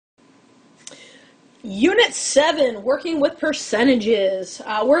Unit 7, working with percentages.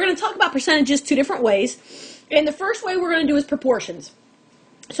 We're going to talk about percentages two different ways. And the first way we're going to do is proportions.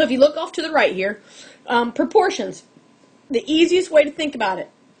 So if you look off to the right here, proportions. The easiest way to think about it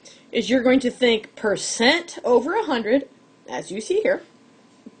is you're going to think percent over 100, as you see here,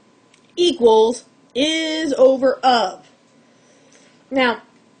 equals is over of. Now,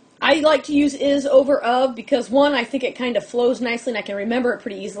 I like to use is over of because, one, I think it kind of flows nicely and I can remember it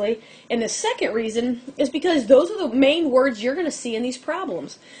pretty easily. And the second reason is because those are the main words you're going to see in these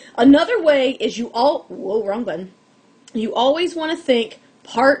problems. Another way is you always want to think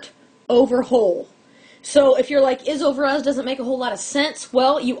part over whole. So if you're like, is over us doesn't make a whole lot of sense,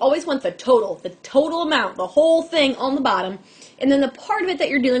 well, you always want the total amount, the whole thing on the bottom, and then the part of it that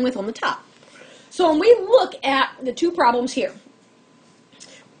you're dealing with on the top. So when we look at the two problems here,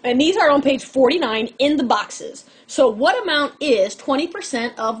 and these are on page 49 in the boxes. So what amount is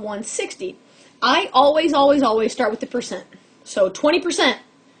 20% of 160? I always start with the percent. So 20%,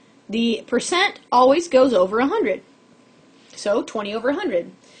 the percent always goes over 100. So 20 over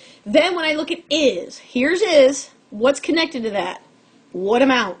 100. Then when I look at is, here's is, what's connected to that? What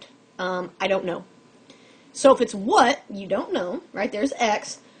amount? I don't know. So if it's what, you don't know, right? There's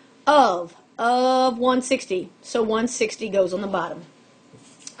x, of 160. So 160 goes on the bottom.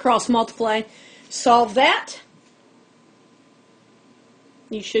 Cross multiply, solve that.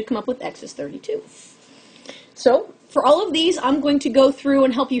 You should come up with x is 32. So for all of these, I'm going to go through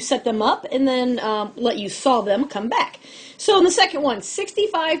and help you set them up and then let you solve them, come back. So in the second one,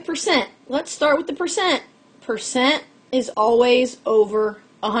 65%. Let's start with the percent. Percent is always over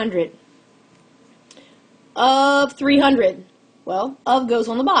 100. Of 300. Well, of goes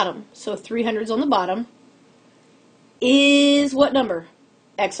on the bottom. So 300 is on the bottom. Is what number?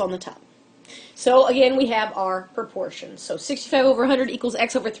 X on the top. So again, we have our proportions. So 65 over 100 equals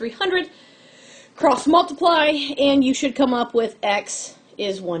x over 300. Cross multiply, and you should come up with x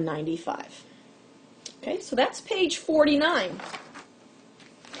is 195. Okay, so that's page 49.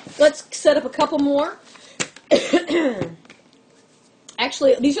 Let's set up a couple more.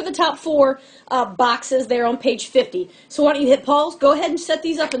 Actually, these are the top four boxes there on page 50. So why don't you hit pause, go ahead and set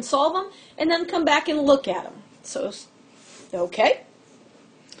these up and solve them, and then come back and look at them. So, okay.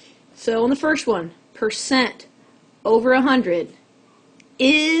 So on the first one, percent over 100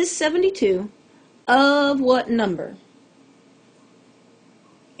 is 72 of what number?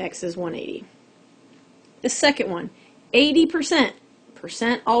 X is 180. The second one, 80%.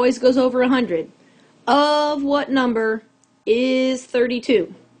 Percent always goes over 100. Of what number is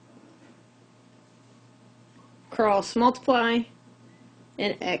 32? Cross multiply,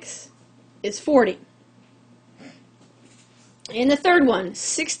 and X is 40. And the third one,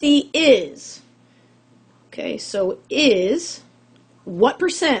 60 is. Okay, so is what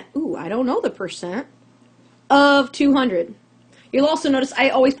percent? Ooh, I don't know the percent of 200. You'll also notice I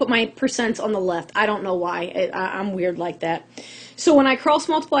always put my percents on the left. I don't know why. I'm weird like that. So when I cross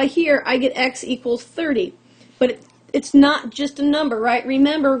multiply here, I get x equals 30. But it's not just a number, right?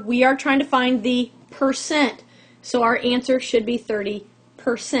 Remember, we are trying to find the percent. So our answer should be 30%.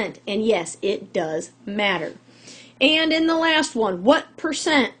 And yes, it does matter. And in the last one, what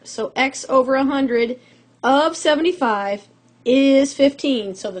percent? So x over 100 of 75 is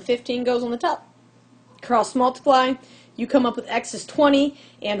 15. So the 15 goes on the top. Cross multiply, you come up with x is 20.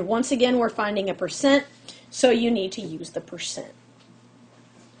 And once again, we're finding a percent. So you need to use the percent.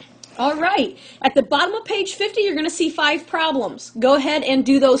 All right. At the bottom of page 50, you're going to see 5 problems. Go ahead and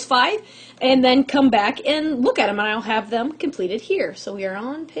do those 5. And then come back and look at them. And I'll have them completed here. So we are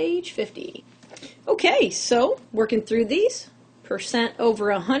on page 50. Okay, so working through these, percent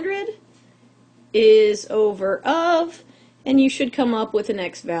over 100 is over of, and you should come up with an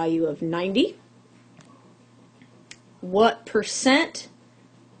x value of 90. What percent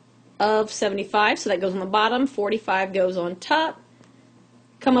of 75? So that goes on the bottom, 45 goes on top.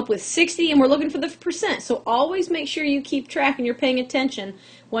 Come up with 60, and we're looking for the percent. So always make sure you keep track and you're paying attention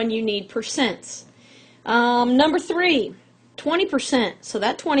when you need percents. Number 3, 20%. So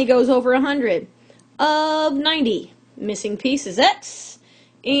that 20 goes over 100. Of 90. Missing piece is x,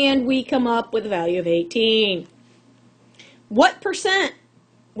 and we come up with a value of 18. What percent?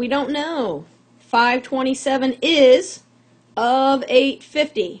 We don't know. 527 is of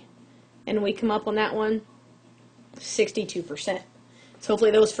 850, and we come up on that one 62%. So hopefully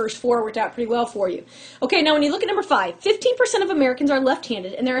those first 4 worked out pretty well for you. Okay, now when you look at number 5, 15% of Americans are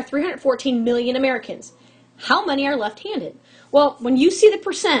left-handed, and there are 314 million Americans. How many are left-handed? Well, when you see the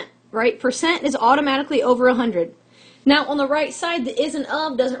percent, right, percent is automatically over 100. Now on the right side, the is and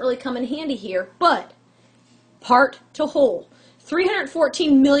of doesn't really come in handy here, but part to whole.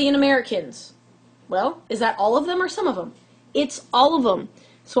 314 million Americans. Well, is that all of them or some of them? It's all of them.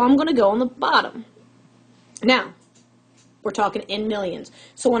 So I'm going to go on the bottom. Now, we're talking in millions.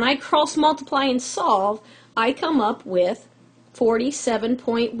 So when I cross multiply and solve, I come up with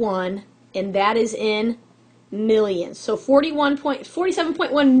 47.1, and that is in millions. So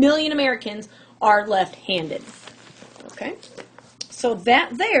 47.1 million Americans are left-handed. Okay? So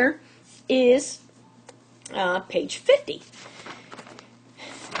that there is page 50.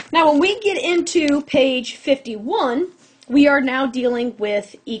 Now, when we get into page 51, we are now dealing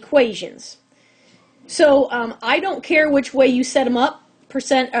with equations. So I don't care which way you set them up,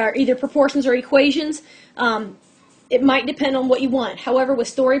 or either proportions or equations. It might depend on what you want. However, with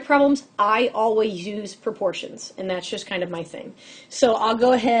story problems, I always use proportions, and that's just kind of my thing. So I'll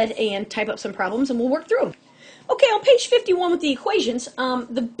go ahead and type up some problems, and we'll work through them. Okay, on page 51 with the equations,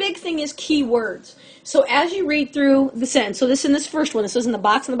 the big thing is keywords. So as you read through the sentence, so this in this first one, this is in the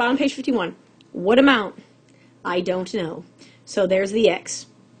box on the bottom of page 51. What amount? I don't know. So there's the X.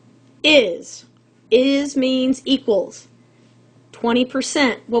 Is. Is means equals.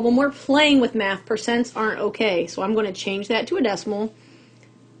 20%. Well, when we're playing with math, percents aren't okay. So I'm going to change that to a decimal.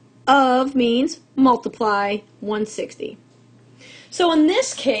 Of means multiply 160. So in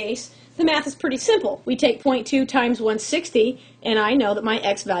this case, the math is pretty simple. We take 0.2 times 160, and I know that my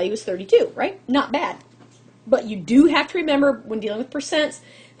X value is 32, right? Not bad. But you do have to remember when dealing with percents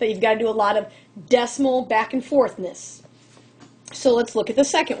that you've got to do a lot of decimal back and forthness. So let's look at the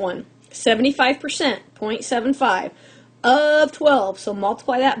second one. 75%, 0.75 of 12. So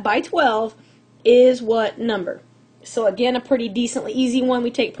multiply that by 12 is what number? So again, a pretty decently easy one.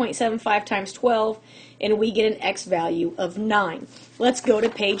 We take 0.75 times 12, and we get an X value of 9. Let's go to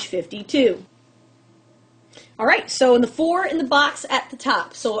page 52. All right, so in the 4 in the box at the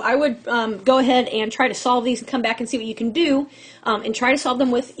top. So I would go ahead and try to solve these and come back and see what you can do, and try to solve them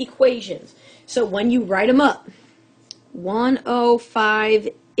with equations. So when you write them up, 105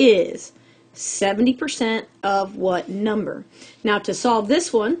 is 70% of what number? Now to solve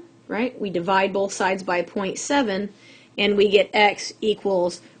this one, right, we divide both sides by 0.7, and we get X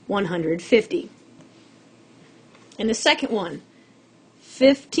equals 150. And the second one,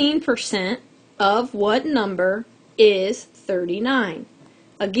 15% of what number is 39?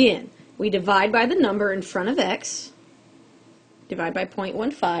 Again, we divide by the number in front of X, divide by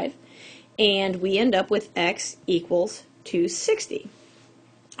 0.15, and we end up with X equals 260.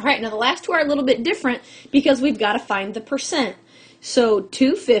 All right, now the last two are a little bit different because we've got to find the percent. So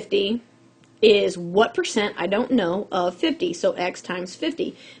 250 is what percent, I don't know, of 50. So X times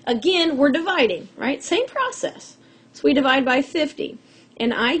 50. Again, we're dividing, right? Same process. So we divide by 50,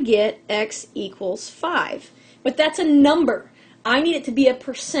 and I get X equals 5. But that's a number. I need it to be a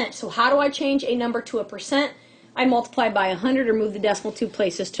percent. So how do I change a number to a percent? I multiply by 100 or move the decimal 2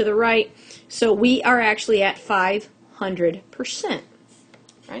 places to the right. So we are actually at 500%.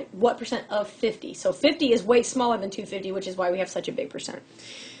 Right? What percent of 50? So 50 is way smaller than 250, which is why we have such a big percent.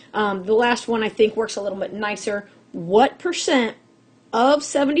 The last one I think works a little bit nicer. What percent of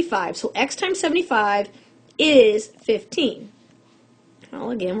 75? So X times 75 is 15.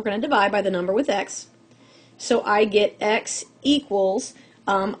 Well, again, we're going to divide by the number with X. So I get X equals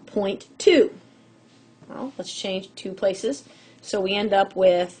 0.2. Well, let's change 2 places. So we end up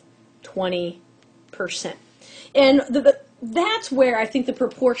with 20%. And that's where I think the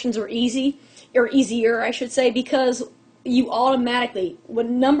proportions are easy, or easier, I should say, because you automatically,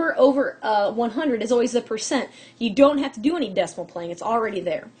 when number over 100 is always the percent, you don't have to do any decimal playing. It's already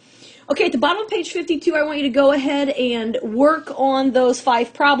there. Okay, at the bottom of page 52, I want you to go ahead and work on those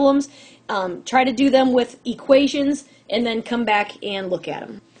 5 problems. Try to do them with equations, and then come back and look at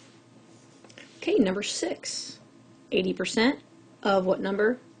them. Okay, number 6. 80% of what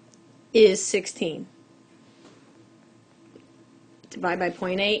number is 16? Divide by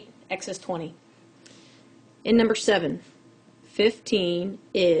 0.8, X is 20. In number 7, 15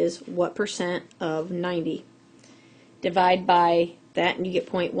 is what percent of 90? Divide by that, and you get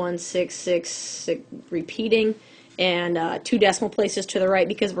 0.166 repeating, and 2 decimal places to the right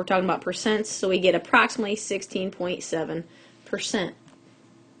because we're talking about percents, so we get approximately 16.7%.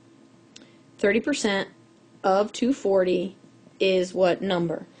 30% of 240 is what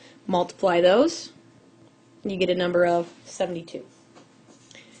number? Multiply those, you get a number of 72.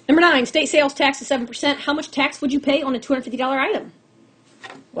 Number 9, state sales tax is 7%. How much tax would you pay on a $250 item?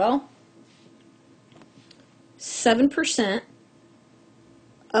 Well, 7%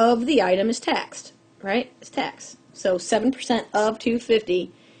 of the item is taxed, right? It's tax. So 7% of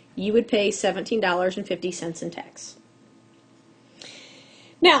 $250, you would pay $17.50 in tax.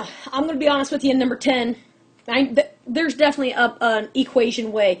 Now, I'm going to be honest with you in number 10. there's definitely an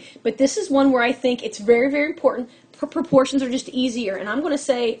equation way, but this is one where I think it's very, very important. Proportions are just easier, and I'm going to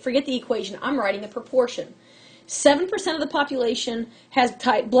say, forget the equation, I'm writing the proportion. 7% of the population has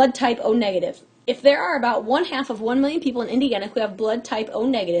blood type O negative. If there are about 1/2 of 1 million people in Indiana who have blood type O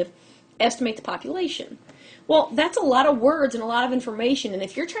negative, estimate the population. Well, that's a lot of words and a lot of information, and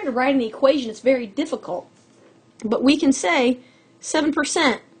if you're trying to write an equation, it's very difficult. But we can say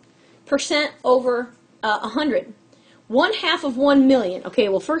 7% over 100. 1/2 of 1 million. Okay,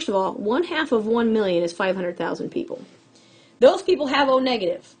 well, first of all, 1/2 of 1 million is 500,000 people. Those people have O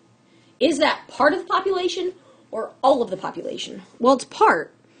negative. Is that part of the population or all of the population? Well, it's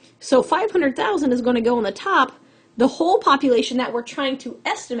part. So 500,000 is going to go on the top. The whole population that we're trying to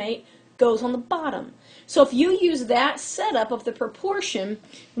estimate goes on the bottom. So if you use that setup of the proportion,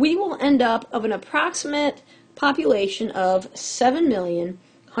 we will end up of an approximate population of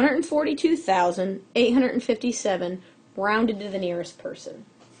 7,142,857 rounded to the nearest person.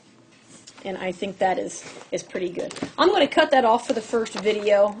 And I think that is pretty good. I'm going to cut that off for the first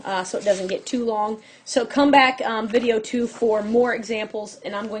video so it doesn't get too long. So come back video 2 for more examples,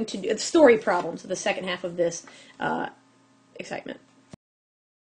 and I'm going to do the story problems of the second half of this excitement.